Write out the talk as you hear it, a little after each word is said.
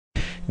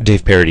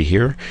Dave Parody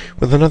here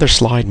with another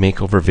slide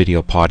makeover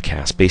video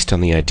podcast based on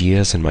the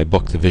ideas in my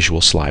book, The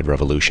Visual Slide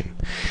Revolution.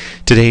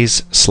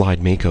 Today's slide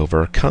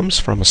makeover comes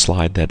from a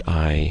slide that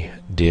I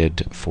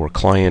did for a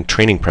client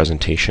training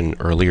presentation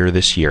earlier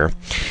this year,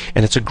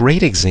 and it's a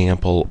great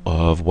example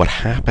of what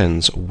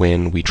happens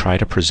when we try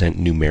to present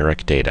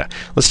numeric data.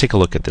 Let's take a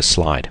look at this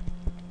slide.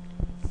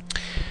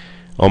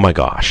 Oh my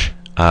gosh.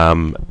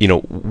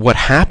 What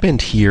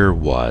happened here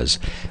was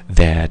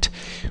that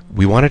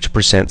we wanted to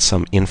present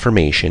some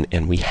information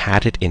and we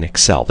had it in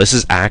Excel. This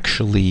is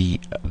actually,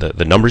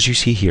 the numbers you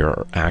see here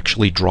are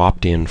actually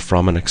dropped in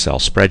from an Excel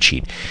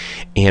spreadsheet.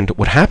 And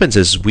what happens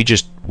is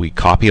we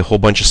copy a whole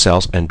bunch of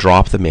cells and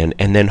drop them in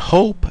and then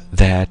hope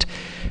that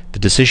the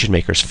decision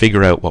makers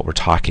figure out what we're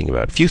talking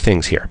about. A few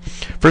things here.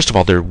 First of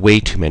all, there are way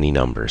too many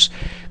numbers.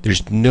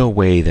 There's no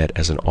way that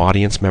as an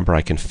audience member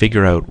I can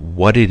figure out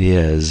what it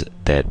is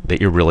that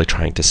you're really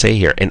trying to say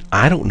here. And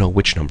I don't know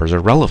which numbers are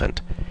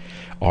relevant.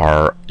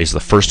 Is the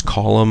first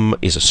column,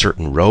 is a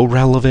certain row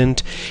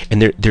relevant?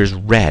 And there's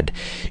red.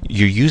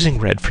 You're using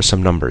red for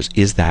some numbers.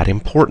 Is that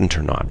important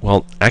or not?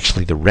 Well,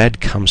 actually the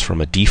red comes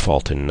from a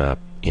default in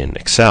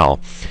Excel,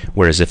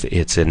 whereas if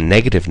it's a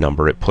negative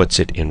number it puts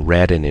it in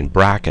red and in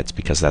brackets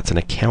because that's an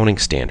accounting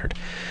standard.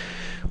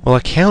 Well,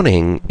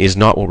 accounting is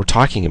not what we're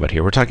talking about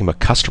here. We're talking about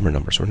customer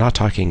numbers. We're not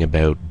talking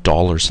about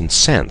dollars and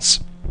cents.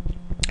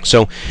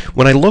 So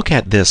when I look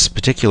at this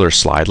particular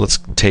slide, let's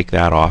take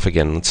that off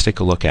again. Let's take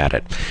a look at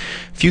it.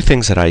 A few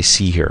things that I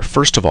see here.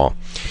 First of all,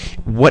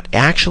 what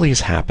actually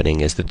is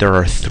happening is that there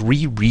are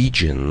three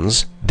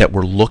regions that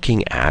we're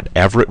looking at: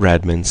 Everett,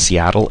 Redmond,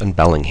 Seattle, and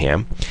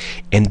Bellingham.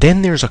 And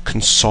then there's a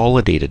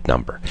consolidated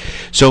number.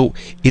 So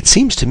it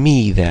seems to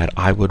me that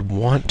I would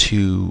want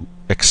to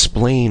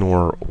explain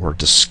or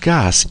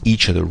discuss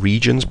each of the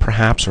regions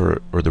perhaps,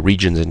 or the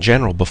regions in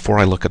general, before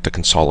I look at the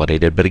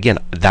consolidated. But again,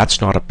 that's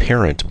not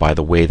apparent by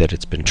the way that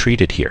it's been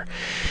treated here.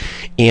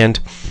 And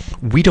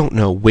we don't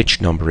know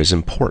which number is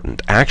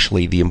important.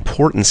 Actually, the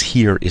importance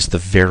here is the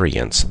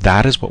variance.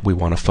 That is what we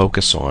want to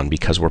focus on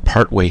because we're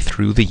partway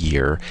through the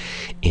year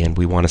and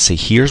we want to say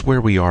here's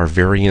where we are,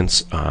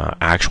 variance,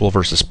 actual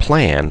versus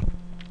plan,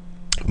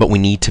 but we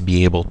need to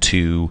be able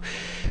to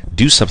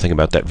do something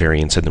about that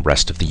variance in the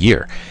rest of the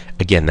year.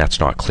 Again, that's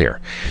not clear.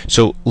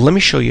 So let me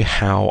show you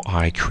how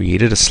I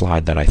created a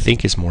slide that I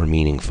think is more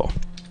meaningful.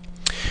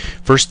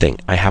 First thing,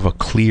 I have a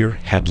clear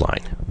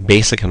headline: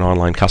 basic and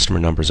online customer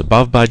numbers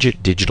above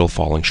budget, digital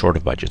falling short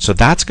of budget. So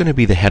that's going to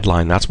be the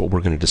headline. That's what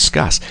we're going to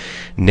discuss.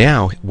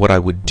 Now what I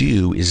would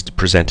do is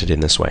present it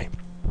in this way.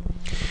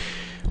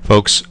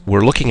 Folks,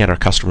 we're looking at our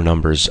customer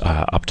numbers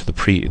up to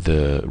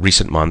the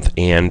recent month,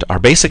 and our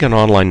basic and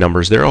online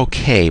numbers, they're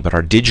okay, but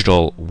our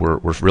digital, we're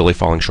really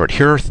falling short.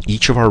 Here are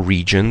each of our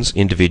regions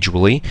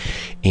individually,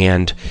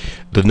 and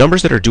the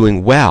numbers that are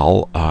doing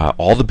well,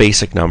 all the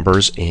basic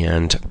numbers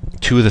and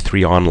two of the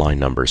three online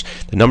numbers.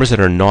 The numbers that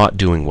are not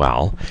doing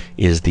well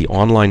is the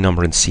online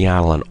number in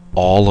Seattle and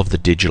all of the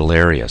digital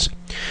areas.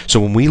 So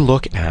when we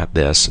look at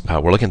this,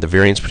 we're looking at the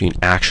variance between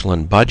actual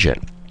and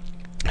budget.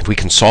 If we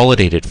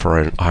consolidate it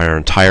for our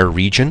entire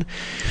region,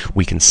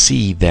 we can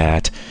see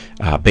that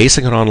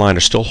basic and online are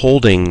still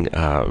holding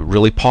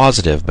really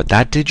positive, but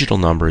that digital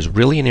number is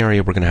really an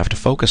area we're going to have to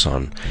focus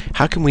on.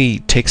 How can we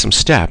take some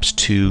steps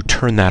to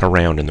turn that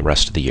around in the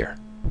rest of the year?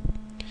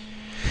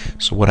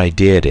 So what I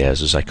did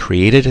is I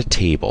created a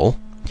table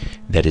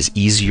that is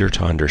easier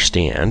to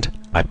understand.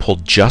 I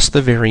pulled just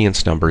the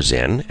variance numbers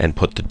in and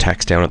put the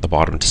text down at the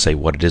bottom to say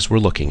what it is we're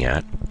looking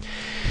at,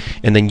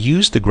 and then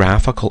used the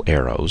graphical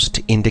arrows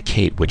to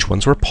indicate which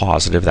ones were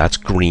positive. That's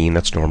green,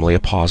 that's normally a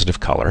positive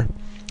color,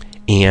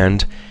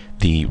 and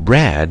the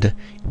red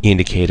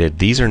indicated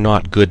these are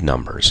not good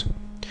numbers.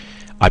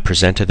 I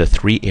presented the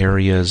three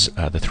areas,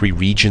 the three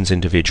regions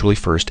individually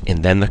first,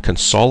 and then the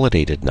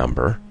consolidated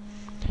number,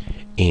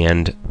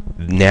 and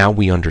now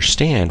we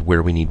understand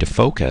where we need to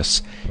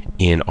focus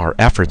in our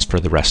efforts for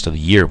the rest of the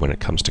year when it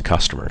comes to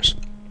customers.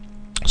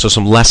 So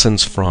some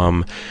lessons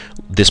from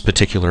this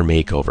particular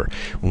makeover.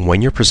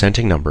 When you're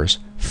presenting numbers,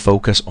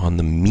 focus on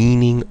the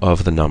meaning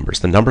of the numbers.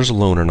 The numbers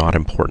alone are not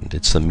important,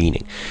 it's the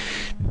meaning.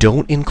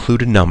 Don't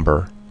include a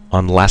number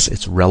unless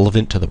it's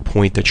relevant to the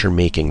point that you're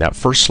making. That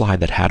first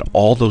slide that had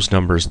all those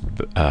numbers,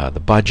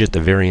 the budget,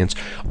 the variance,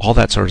 all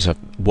that sort of stuff,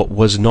 what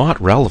was not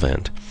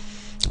relevant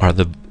are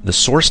the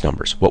source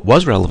numbers. What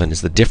was relevant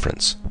is the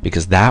difference,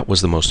 because that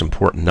was the most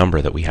important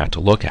number that we had to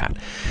look at.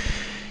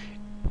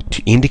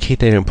 To indicate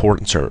that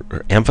importance or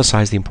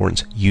emphasize the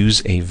importance,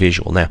 use a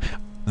visual. Now,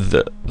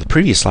 the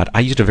previous slide, I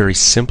used a very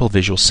simple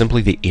visual,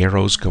 simply the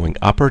arrows going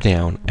up or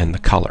down and the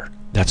color.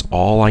 That's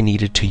all I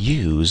needed to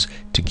use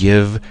to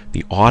give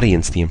the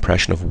audience the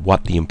impression of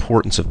what the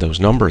importance of those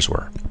numbers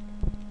were.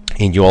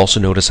 And you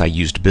also notice I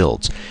used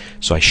builds.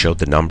 So I showed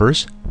the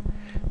numbers,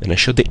 and I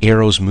showed the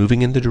arrows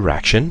moving in the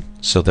direction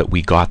so that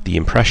we got the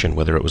impression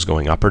whether it was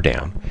going up or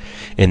down.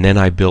 And then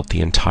I built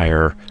the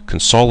entire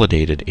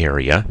consolidated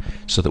area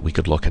so that we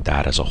could look at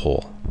that as a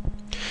whole.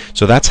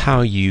 So that's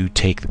how you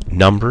take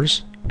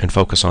numbers, and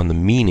focus on the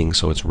meaning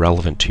so it's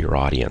relevant to your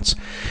audience.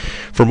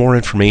 For more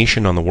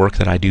information on the work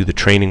that I do, the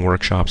training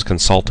workshops,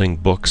 consulting,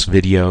 books,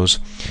 videos,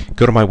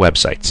 go to my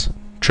websites,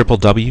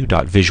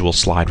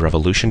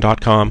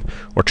 www.visualsliderevolution.com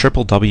or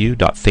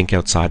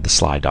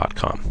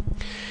www.ThinkOutsideTheSlide.com.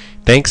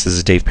 Thanks, this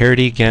is Dave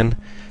Parody again.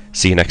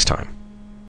 See you next time.